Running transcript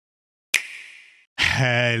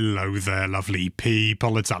Hello there, lovely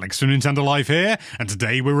people. It's Alex from Nintendo Live here, and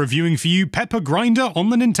today we're reviewing for you Pepper Grinder on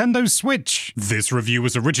the Nintendo Switch. This review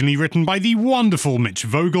was originally written by the wonderful Mitch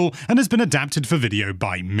Vogel and has been adapted for video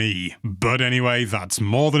by me. But anyway, that's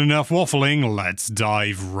more than enough waffling. Let's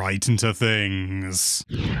dive right into things.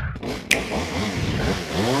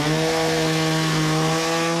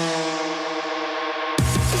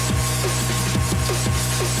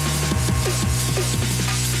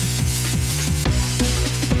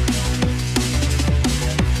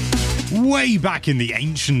 Way back in the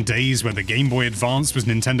ancient days when the Game Boy Advance was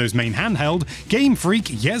Nintendo's main handheld, Game Freak,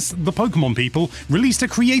 yes, the Pokemon people, released a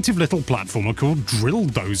creative little platformer called Drill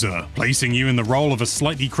Dozer. Placing you in the role of a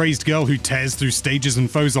slightly crazed girl who tears through stages and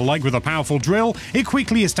foes alike with a powerful drill, it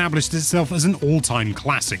quickly established itself as an all-time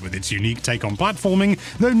classic with its unique take on platforming,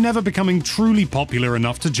 though never becoming truly popular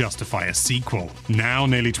enough to justify a sequel. Now,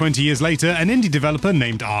 nearly 20 years later, an indie developer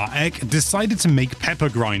named R.Ek decided to make Pepper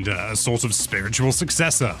Grinder a sort of spiritual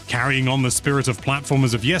successor. Carrying on the spirit of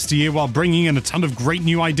platformers of yesteryear while bringing in a ton of great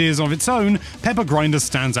new ideas of its own, Pepper Grinder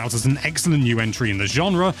stands out as an excellent new entry in the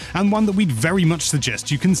genre, and one that we'd very much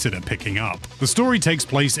suggest you consider picking up. The story takes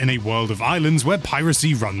place in a world of islands where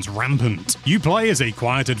piracy runs rampant. You play as a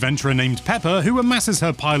quiet adventurer named Pepper who amasses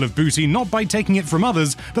her pile of booty not by taking it from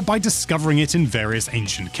others, but by discovering it in various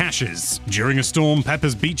ancient caches. During a storm,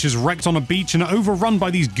 Pepper's beach is wrecked on a beach and overrun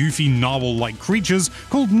by these goofy narwhal-like creatures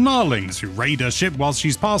called gnarlings who raid her ship while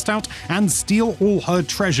she's passed out and steal all her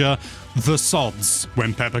treasure, the sods.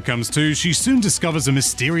 When Pepper comes to, she soon discovers a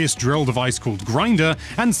mysterious drill device called Grinder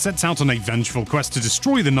and sets out on a vengeful quest to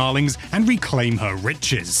destroy the gnarlings and reclaim her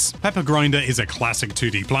riches. Pepper Grinder is a classic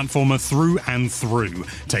 2D platformer through and through,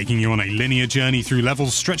 taking you on a linear journey through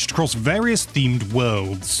levels stretched across various themed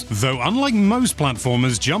worlds. Though unlike most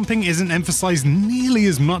platformers, jumping isn't emphasized nearly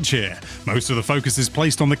as much here. Most of the focus is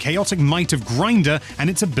placed on the chaotic might of Grinder and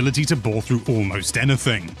its ability to bore through almost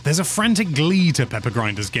anything. There's a frantic glee to Pepper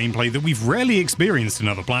Grinder's gameplay that we've rarely experienced in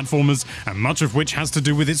other platformers, and much of which has to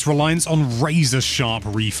do with its reliance on razor-sharp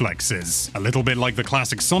reflexes. A little bit like the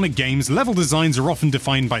classic Sonic games, level designs are often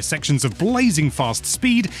defined by sections of blazing fast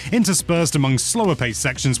speed, interspersed among slower-paced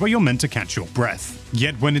sections where you're meant to catch your breath.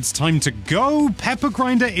 Yet when it's time to go, Pepper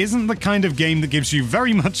Grinder isn't the kind of game that gives you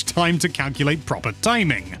very much time to calculate proper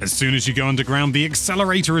timing. As soon as you go underground, the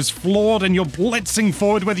accelerator is flawed and you're blitzing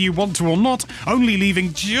forward whether you want to or not, only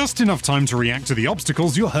leaving just enough time to react to the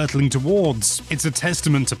obstacles you're hurtling towards. It's a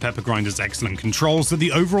testament to Pepper Grinder's excellent controls that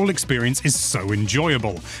the overall experience is so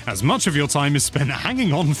enjoyable, as much of your time is spent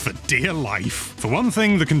hanging on for dear life. For one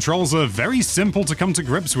thing, the controls are very simple to come to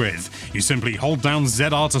grips with. You simply hold down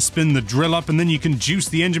ZR to spin the drill up, and then you can juice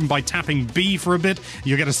the engine by tapping B for a bit.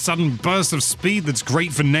 You get a sudden burst of speed that's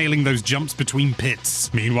great for nailing those jumps between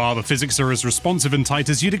pits. Meanwhile, the physics are as responsive and tight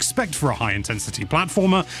as you'd expect for a high-intensity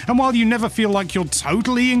platformer, and while you never feel like you're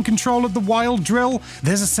totally in control of the wild drill,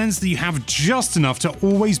 there's a sense that you have just enough to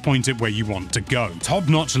always point it where you want to go.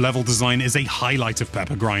 Top-notch level design is a highlight of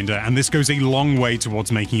Pepper Grinder, and this goes a long way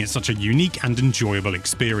towards making it such a unique and enjoyable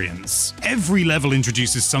experience. Every level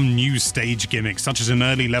introduces some new stage gimmick, such as an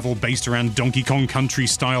early level based around Donkey Kong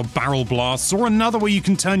Country-style barrel blasts, or another where you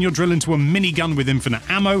can turn your drill into a minigun with infinite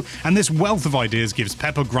ammo, and this wealth of ideas gives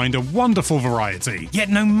Pepper Grinder wonderful variety. Yet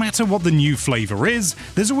no matter what the new flavor is,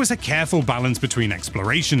 there's always a careful balance between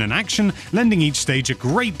exploration and action, lending each stage a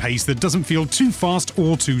great pace that doesn't feel too fast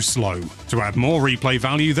or too slow. To add more replay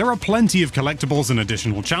value, there are plenty of collectibles and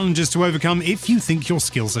additional challenges to overcome if you think your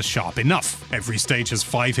skills are sharp enough. Every stage has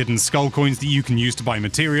 5 hidden skull coins that you can use to buy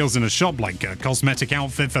materials in a shop, like a cosmetic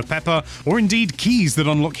outfit for Pepper, or indeed keys that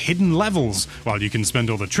unlock hidden levels, while you can spend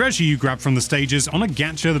all the treasure you grab from the stages on a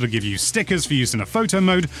gacha that'll give you stickers for use in a photo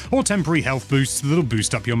mode, or temporary health boosts that'll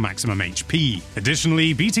boost up your maximum HP.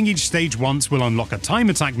 Additionally, beating each stage once will unlock a time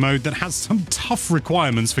attack mode that has some tough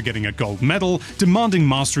requirements for getting a gold medal, demanding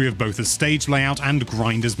mastery of both the stage layout and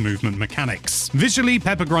Grinder's movement mechanics. Visually,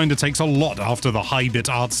 Pepper Grinder takes a lot after the high-bit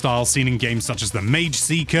art style seen in games such as the Mage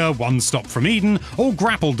Seeker, One Stop from Eden, or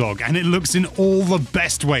Grapple Dog, and it looks in all the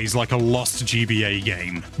best ways like a lost GBA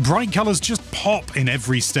game. Bright colors just pop in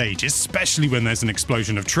every stage, especially when there's an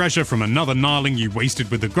explosion of treasure from another gnarling you wasted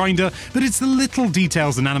with the Grinder, but it's the little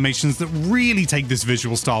details and animations that really take this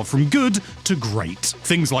visual style from good to great.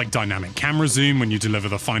 Things like dynamic camera zoom when you deliver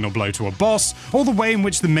the final blow to a boss, or the way in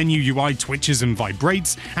which the menu UI twitches and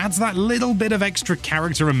vibrates, adds that little bit of extra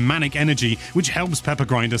character and manic energy which helps Pepper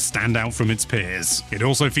Grinder stand out from its peers. It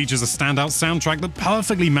also features a standout soundtrack that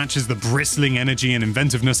perfectly matches the bristling energy and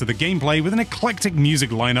inventiveness of the gameplay with an eclectic eclectic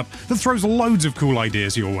music lineup that throws loads of cool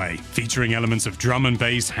ideas your way. Featuring elements of drum and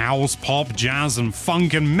bass, house, pop, jazz, and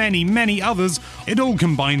funk, and many, many others, it all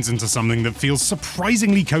combines into something that feels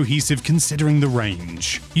surprisingly cohesive considering the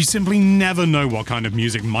range. You simply never know what kind of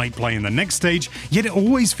music might play in the next stage, yet it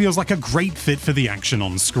always feels like a great fit for the action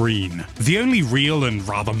on screen. The only real and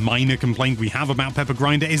rather minor complaint we have about Pepper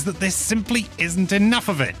Grinder is that there simply isn't enough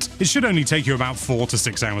of it. It should only take you about 4 to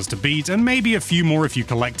 6 hours to beat, and maybe a few more if you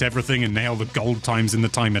collect everything and nail the gold times in the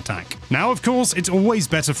time attack. Now, of course, it's always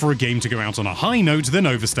better for a game to go out on a high note than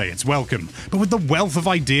overstay its welcome, but with the wealth of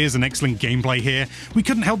ideas and excellent gameplay here, we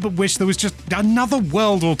couldn't help but wish there was just another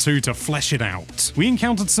world or two to flesh it out. We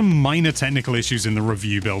encountered some minor technical issues in the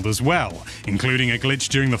review build as well, including a glitch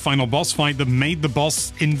during the final boss fight that made the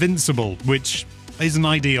boss invincible, which isn't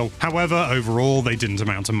ideal. However, overall, they didn't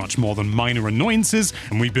amount to much more than minor annoyances,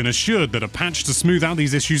 and we've been assured that a patch to smooth out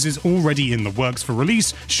these issues is already in the works for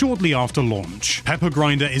release shortly after launch. Pepper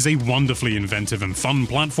Grinder is a wonderfully inventive and fun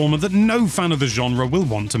platformer that no fan of the genre will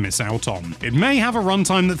want to miss out on. It may have a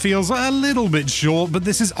runtime that feels a little bit short, but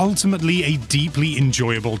this is ultimately a deeply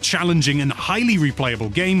enjoyable, challenging, and highly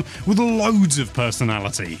replayable game with loads of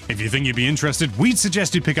personality. If you think you'd be interested, we'd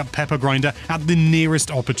suggest you pick up Pepper Grinder at the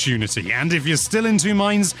nearest opportunity, and if you're still in two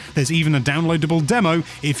minds, there's even a downloadable demo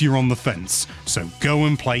if you're on the fence, so go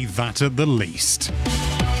and play that at the least.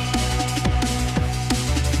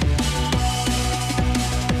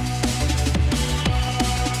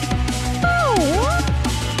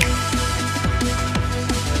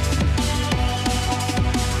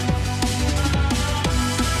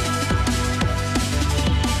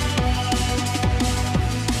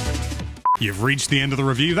 You've reached the end of the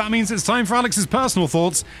review. That means it's time for Alex's personal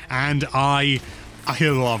thoughts, and I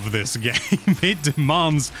love this game. It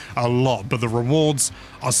demands a lot, but the rewards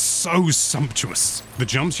are so sumptuous. The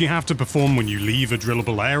jumps you have to perform when you leave a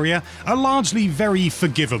drillable area are largely very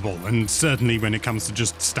forgivable, and certainly when it comes to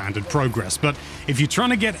just standard progress, but if you're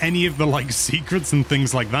trying to get any of the secrets and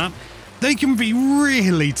things like that, they can be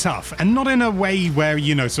really tough, and not in a way where,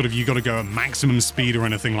 you gotta go at maximum speed or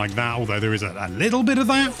anything like that, although there is a little bit of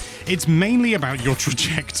that. It's mainly about your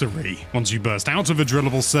trajectory. Once you burst out of a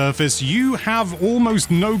drillable surface, you have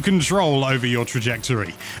almost no control over your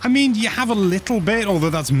trajectory. I mean, you have a little bit,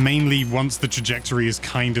 although that's mainly once the trajectory is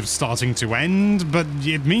kind of starting to end, but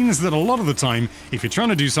it means that a lot of the time, if you're trying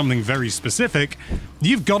to do something very specific,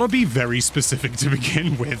 you've got to be very specific to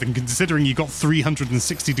begin with, and considering you got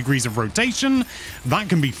 360 degrees of rotation, that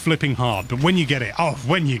can be flipping hard, but when you get it,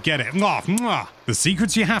 the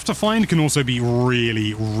secrets you have to find can also be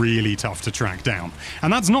really, really tough to track down.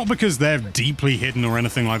 And that's not because they're deeply hidden or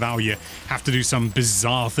anything like that, or you have to do some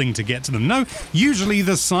bizarre thing to get to them. No, usually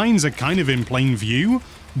the signs are kind of in plain view,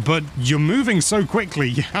 but you're moving so quickly,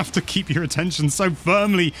 you have to keep your attention so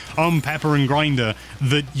firmly on Pepper and Grinder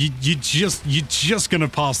that you're just gonna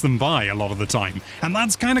pass them by a lot of the time. And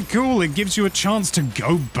that's kind of cool. It gives you a chance to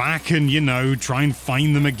go back and, try and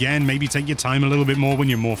find them again, maybe take your time a little bit more when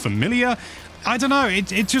you're more familiar. I don't know, it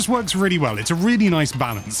just works really well. It's a really nice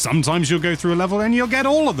balance. Sometimes you'll go through a level and you'll get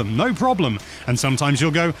all of them, no problem. And sometimes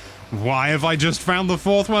you'll go, why have I just found the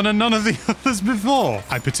fourth one and none of the others before?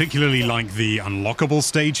 I particularly like the unlockable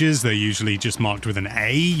stages. They're usually just marked with an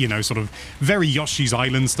A, sort of very Yoshi's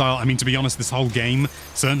Island style. I mean, to be honest, this whole game,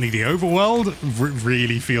 certainly the overworld,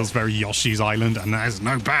 really feels very Yoshi's Island, and that is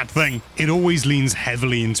no bad thing. It always leans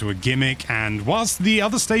heavily into a gimmick, and whilst the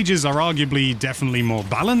other stages are arguably definitely more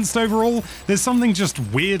balanced overall, there's something just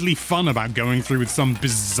weirdly fun about going through with some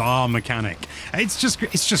bizarre mechanic. It's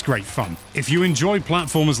just great fun. If you enjoy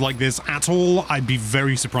platformers like this at all, I'd be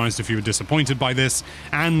very surprised if you were disappointed by this,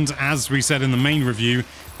 and as we said in the main review,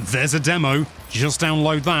 there's a demo. Just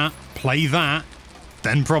download that, play that,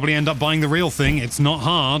 then probably end up buying the real thing. It's not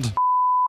hard.